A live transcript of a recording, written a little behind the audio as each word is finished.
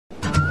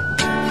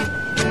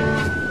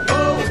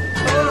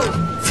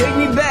Take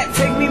me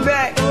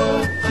back,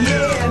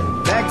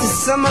 yeah, back to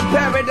summer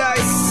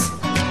paradise.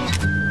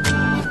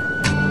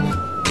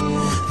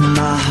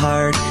 My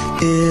heart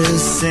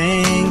is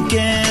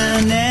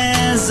sinking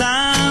as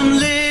I'm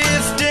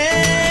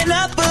lifting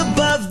up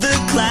above the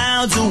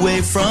clouds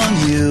away from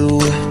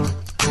you.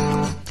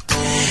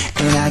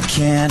 And I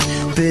can't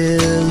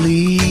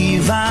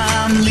believe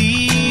I'm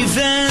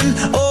leaving.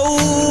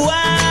 Oh,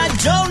 I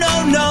don't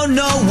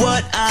know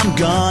what I'm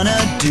gonna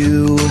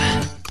do.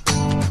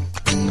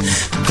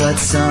 But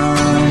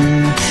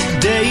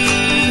someday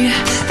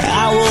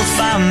I will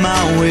find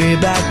my way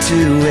back to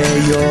where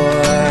your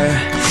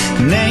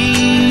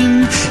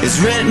name is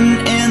written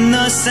in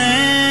the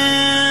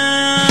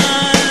sand.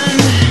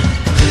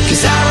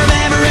 'Cause I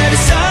remember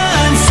every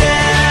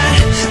sunset,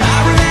 I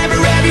remember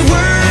every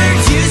word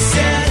you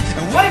said.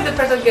 What if the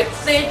person gets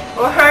sick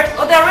or hurt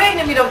or they're in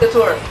the middle of the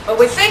tour? But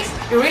with 6,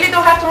 you really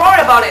don't have to worry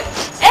about it.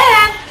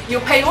 And you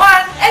pay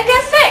 1 and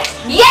get 6.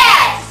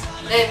 Yes!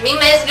 The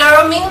Mimes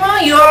girl,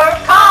 minimize your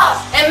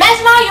cost and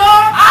maximize your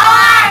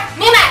ROI.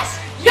 Mimes,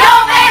 your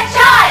best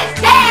choice.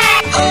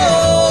 Yeah!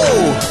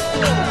 Oh,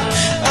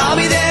 I'll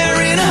be there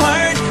in a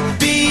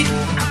heartbeat.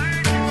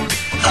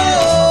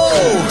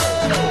 Oh,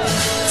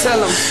 tell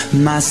 'em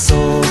my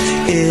soul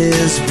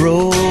is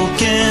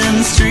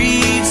broken,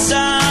 streets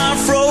are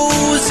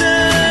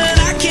frozen.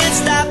 I can't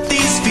stop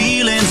these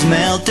feelings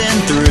melting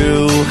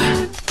through.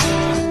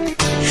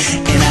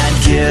 And I'd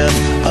give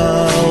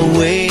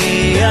away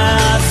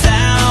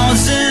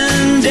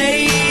 1,000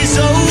 days,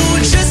 oh,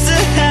 just to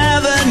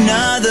have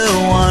another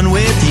one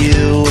with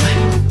you.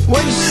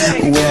 what you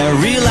say? Where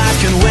real life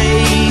can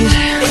wait.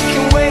 It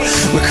can wait.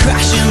 We're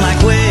crashing like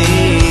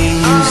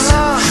waves.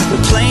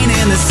 We're playing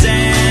in the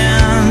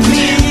sand.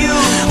 Me and you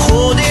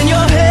holding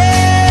your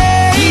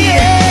hand.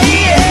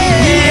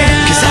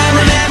 Yeah. 'Cause I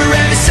remember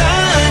every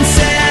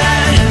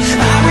sunset,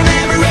 I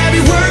remember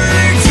every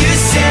word you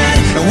said,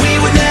 and we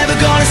were never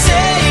gonna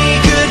say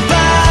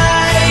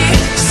goodbye.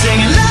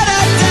 Singing la da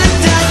da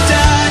da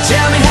da.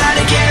 Tell me how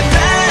to get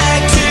back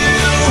to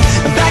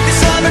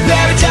summer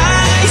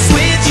paradise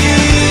with you.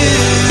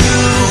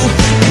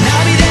 And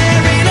I'll be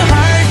there in a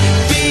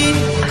heartbeat.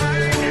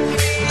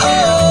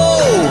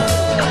 Oh,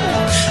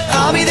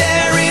 I'll be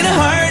there in a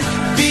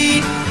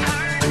heartbeat.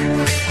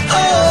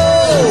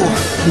 Oh,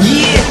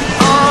 yeah,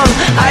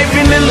 I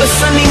remember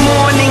sunny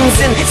mornings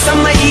and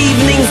summer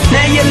evenings.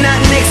 Now you're not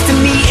next to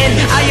me and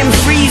I am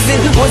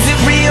freezing. Was it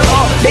real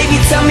or baby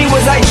tell me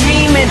was I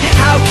dreaming?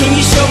 How can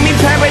you show me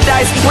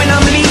paradise when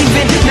I'm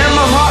leaving? Now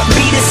my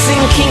heartbeat is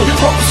sinking,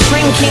 hope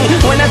shrinking.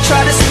 When I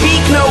try to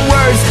speak no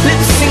words,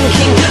 lips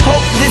sinking.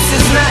 Hope this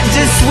is not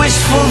just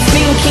wishful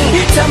thinking.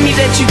 Tell me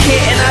that you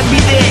care and I'll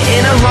be there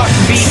in a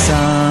heartbeat.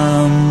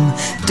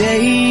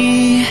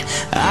 someday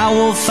I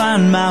will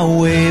find my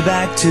way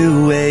back to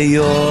where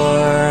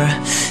your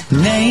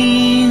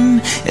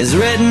name is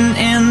written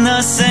in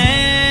the sand.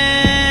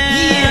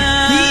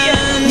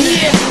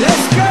 Yeah,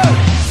 let's go.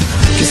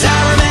 'Cause I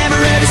remember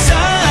every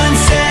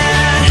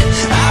sunset,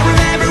 I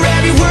remember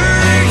every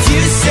word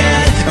you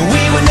said, and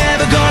we were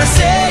never gonna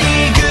say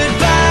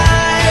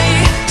goodbye.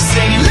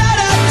 Singing la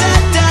da da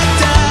da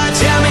da.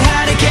 Tell me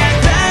how to get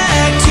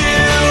back to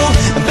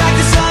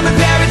summer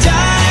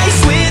paradise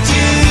with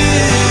you.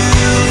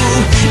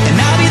 And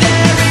I'll be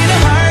there in a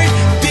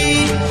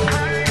heartbeat.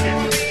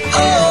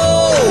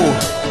 Oh,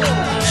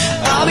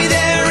 I'll be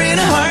there in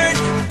a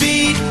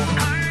heartbeat.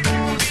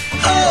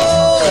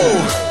 Oh,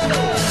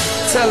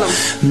 Tell 'em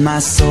my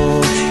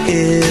soul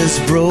is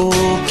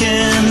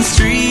broken,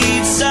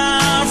 streets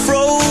are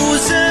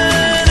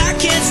frozen. I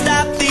can't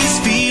stop these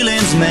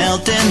feelings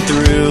melting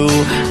through.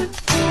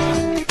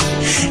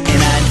 And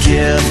I'd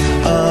give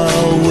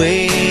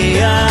away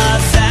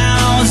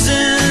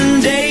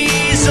 1,000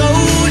 days,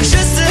 oh,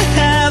 just to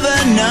have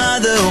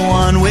another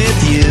one with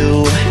you.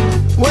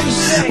 what you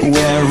say?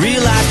 Where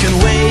real life can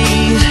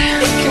wait.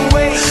 It can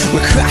wait.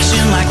 We're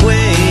crashing like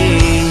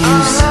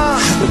waves.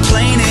 We're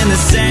playing in the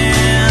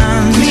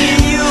sand. Me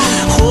and you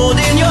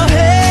holding your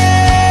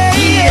hand.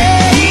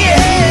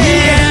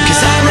 yeah.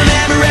 'Cause I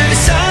remember every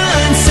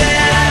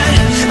sunset,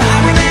 I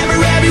remember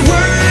every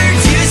word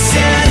you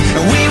said,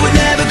 and we were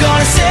never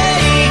gonna say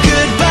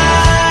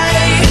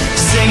goodbye.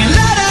 Singing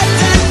la da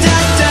da da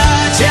da.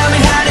 Tell me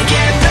how to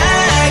get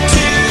back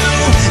to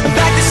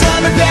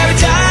summer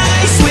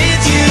paradise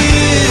with you.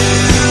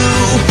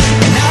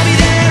 And I'll be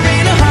there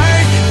in a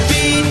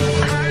heartbeat.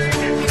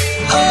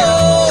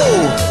 Oh,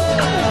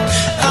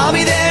 I'll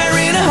be there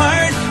in a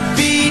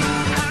heartbeat.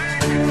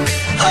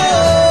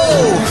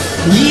 Oh,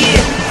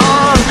 Yeah,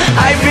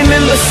 I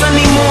remember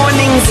sunny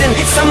mornings and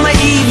summer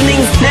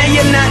evenings. Now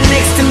you're not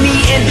next to me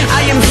and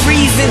I am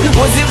freezing.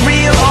 Was it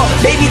real or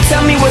baby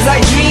tell me was I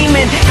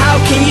dreaming? How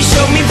can you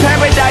show me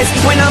paradise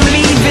when I'm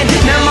leaving?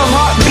 Now my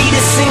heartbeat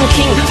is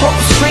sinking, hope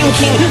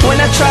shrinking. When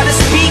I try to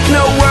speak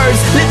no words,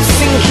 lips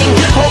sinking.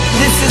 Hope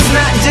this is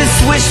not just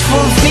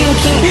wishful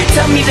thinking.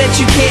 Tell me that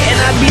you care and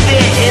I'll be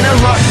there in a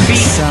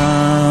heartbeat.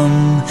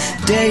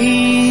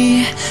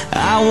 someday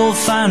I will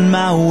find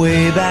my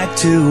way back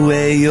to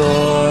where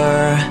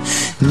your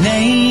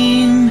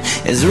name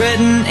is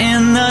written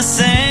in the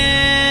sand.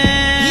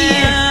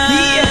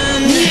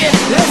 Yeah,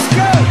 let's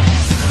go.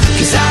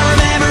 'Cause I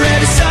remember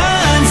every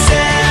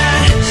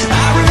sunset,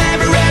 I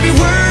remember every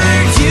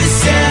word you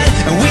said,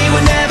 and we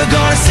were never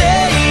gonna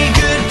say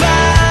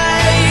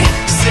goodbye.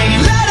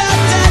 Singing la da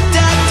da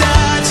da da,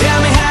 tell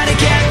me how to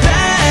get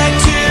back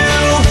to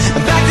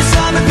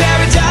summer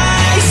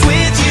paradise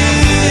with you,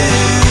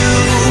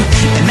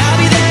 and I'll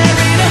be there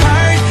in a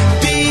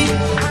heartbeat.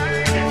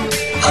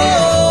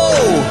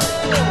 Oh,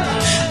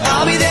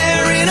 I'll be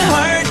there in a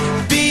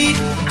heartbeat.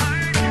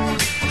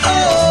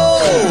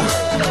 Oh,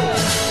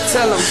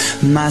 Tell 'em.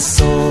 my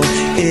soul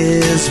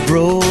is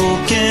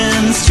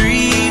broken,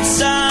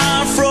 streets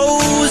are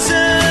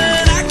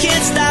frozen, I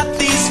can't stop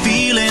these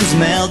feelings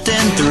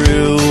melting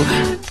through,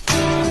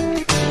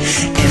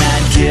 and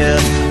I'd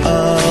give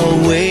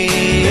away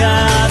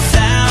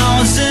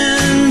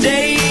 1,000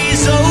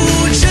 days,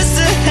 oh, just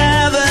to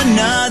have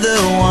another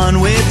one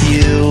with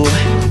you,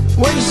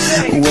 What you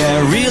say?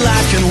 where real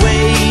life can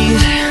wait,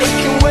 It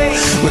can wait.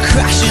 we're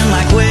crashing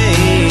like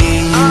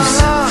waves,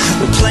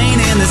 we're playing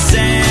in the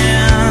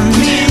sand,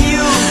 Me and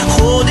you.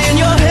 holding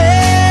your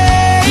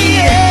hand.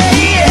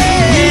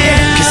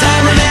 Yeah. 'Cause I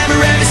remember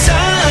every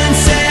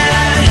sunset,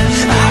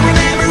 I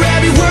remember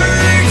every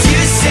word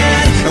you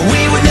said, and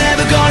we were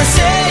never gonna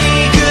say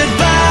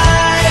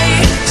goodbye.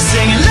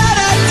 Singing la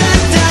da da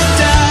da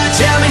da,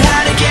 tell me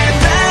how to get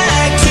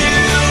back to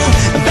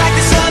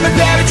summer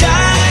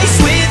paradise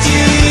with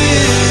you,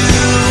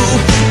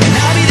 and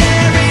I'll be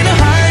there in a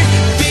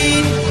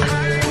heartbeat.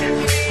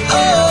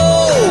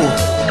 Oh,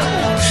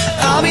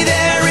 I'll be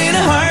there in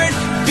a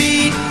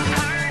heartbeat.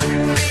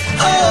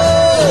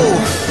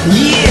 Oh,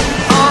 Yeah,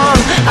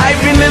 I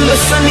remember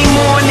sunny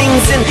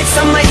mornings and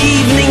summer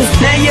evenings.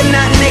 Now you're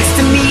not next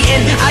to me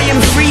and I am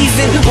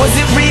freezing. Was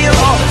it real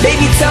or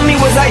baby tell me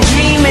was I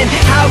dreaming?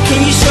 How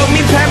can you show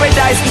me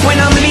paradise when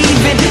I'm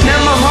leaving? Now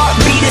my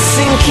heartbeat is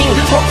sinking,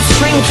 hope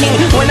shrinking.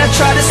 When I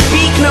try to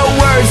speak no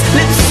words,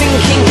 lips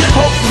sinking.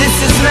 Hope this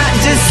is not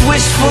just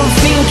wishful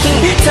thinking.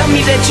 Tell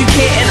me that you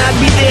care and I'll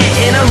be there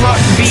in a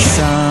heartbeat.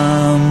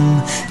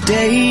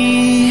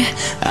 someday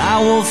I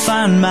will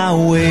find my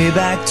way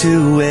back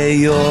to where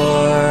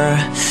your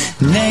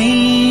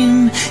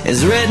name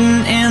is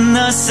written in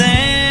the sand.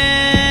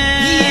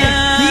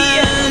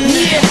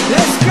 Yeah,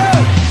 let's go.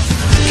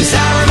 'Cause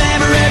I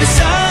remember every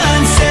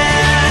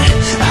sunset,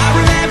 I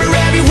remember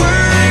every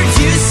word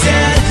you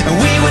said, and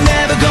we were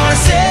never gonna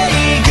say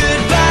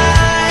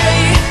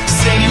goodbye.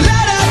 Singing la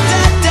da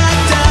da da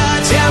da,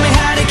 tell me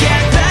how to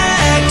get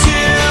back to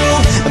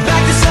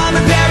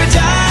summer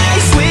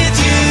paradise with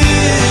you,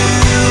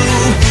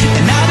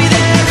 and I'll be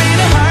there in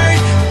a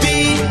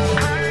heartbeat.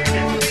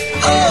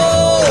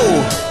 Oh,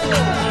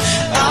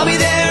 I'll be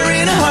there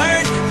in a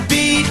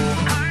heartbeat.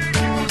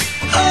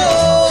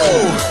 Oh,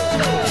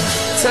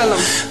 Tell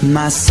 'em.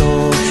 my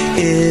soul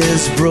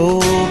is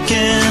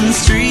broken,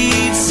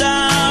 streets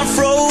are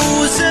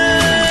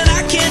frozen,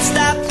 I can't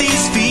stop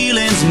these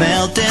feelings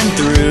melting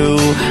through,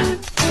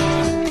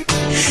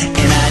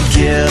 and I'd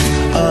give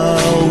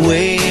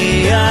away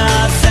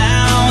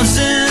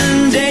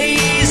 1,000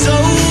 days,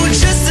 oh,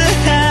 just to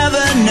have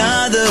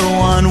another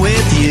one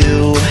with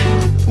you,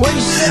 What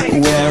you say?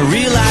 where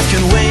real life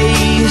can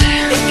wait,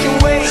 It can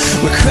wait.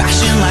 we're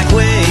crashing like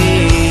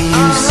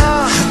waves,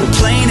 we're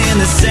playing in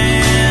the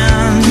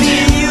sand, Me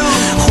and you.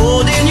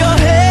 holding your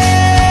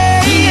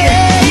hand.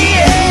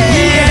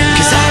 Yeah.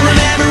 'Cause I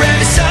remember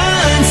every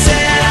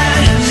sunset,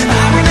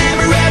 I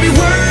remember every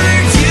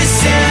word you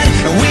said,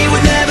 and we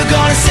were never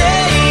gonna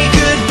say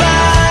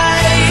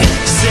goodbye.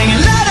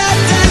 Singing la da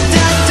da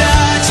da da,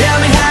 tell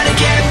me how to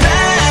get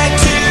back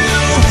to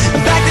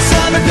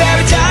summer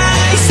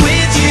paradise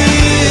with you,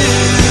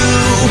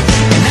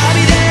 and I'll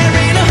be there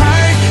in a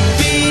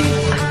heartbeat.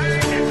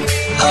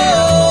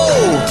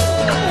 Oh,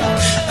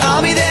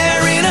 I'll be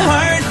there in a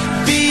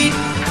heartbeat.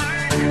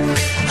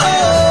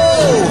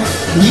 Oh,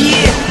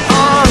 Yeah,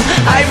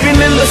 I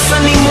remember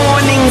sunny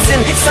mornings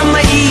and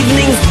summer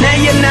evenings. Now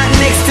you're not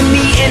next to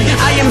me and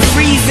I am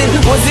freezing.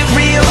 Was it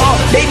real or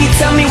baby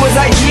tell me was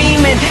I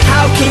dreaming?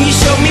 How can you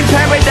show me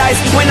paradise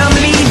when I'm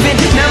leaving?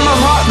 Now my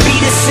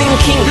heartbeat is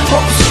sinking,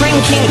 hope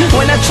shrinking.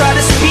 When I try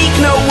to speak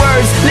no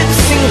words, lips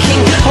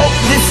sinking. Hope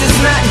this is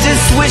not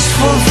just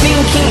wishful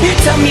thinking.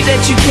 Tell me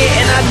that you care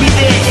and I'll be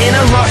there in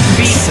a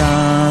heartbeat.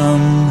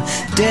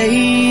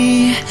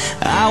 someday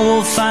I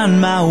will find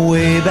my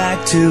way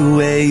back to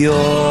where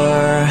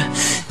your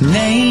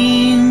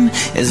name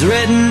is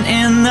written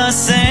in the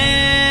sand.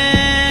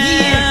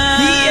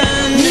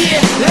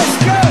 Yeah, let's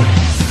go.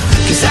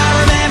 'Cause I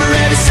remember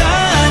every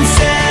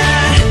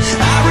sunset,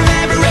 I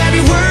remember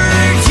every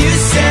word you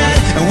said,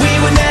 and we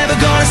were never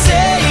gonna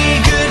say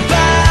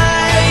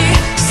goodbye.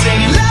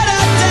 Singing la da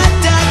da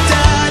da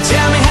da,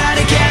 tell me how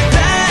to get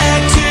back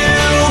to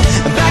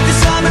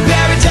summer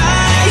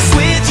paradise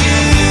with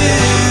you,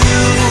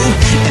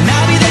 and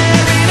I'll be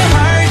there in a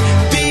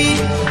heartbeat.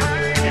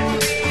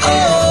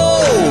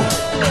 Oh,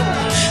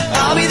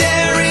 I'll be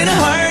there in a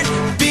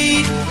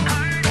heartbeat.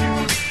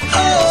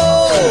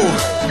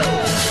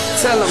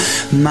 Tell them.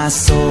 My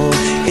soul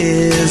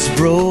is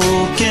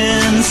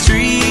broken,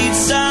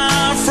 streets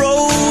are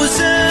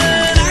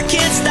frozen. I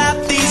can't stop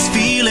these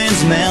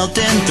feelings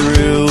melting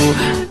through.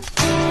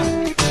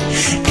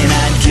 And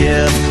I'd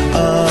give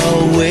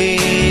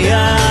away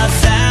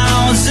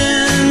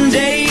 1,000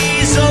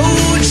 days,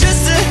 oh,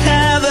 just to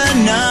have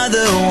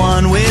another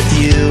one with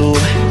you.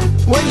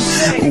 What you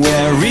say?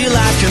 Where real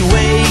life can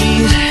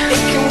wait. It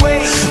can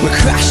wait. We're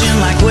crashing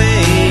like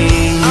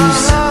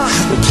waves.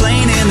 We're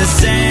playing in the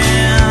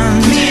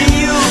sand. Me and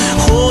you.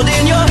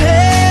 Holding your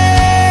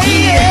hand.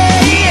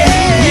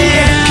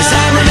 Yeah. 'Cause I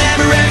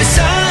remember every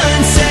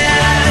sunset.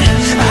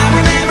 I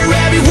remember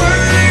every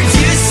word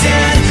you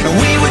said. And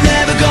we were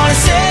never gonna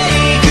say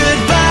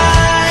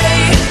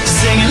goodbye.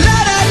 Singing la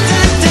da da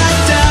da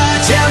da.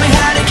 Tell me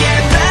how to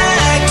get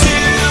back to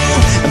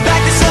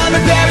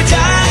summer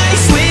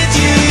paradise with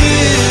you.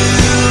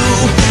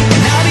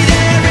 And I'll be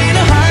there in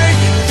a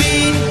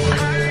heartbeat.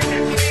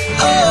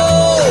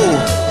 Oh,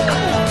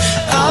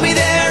 I'll be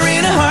there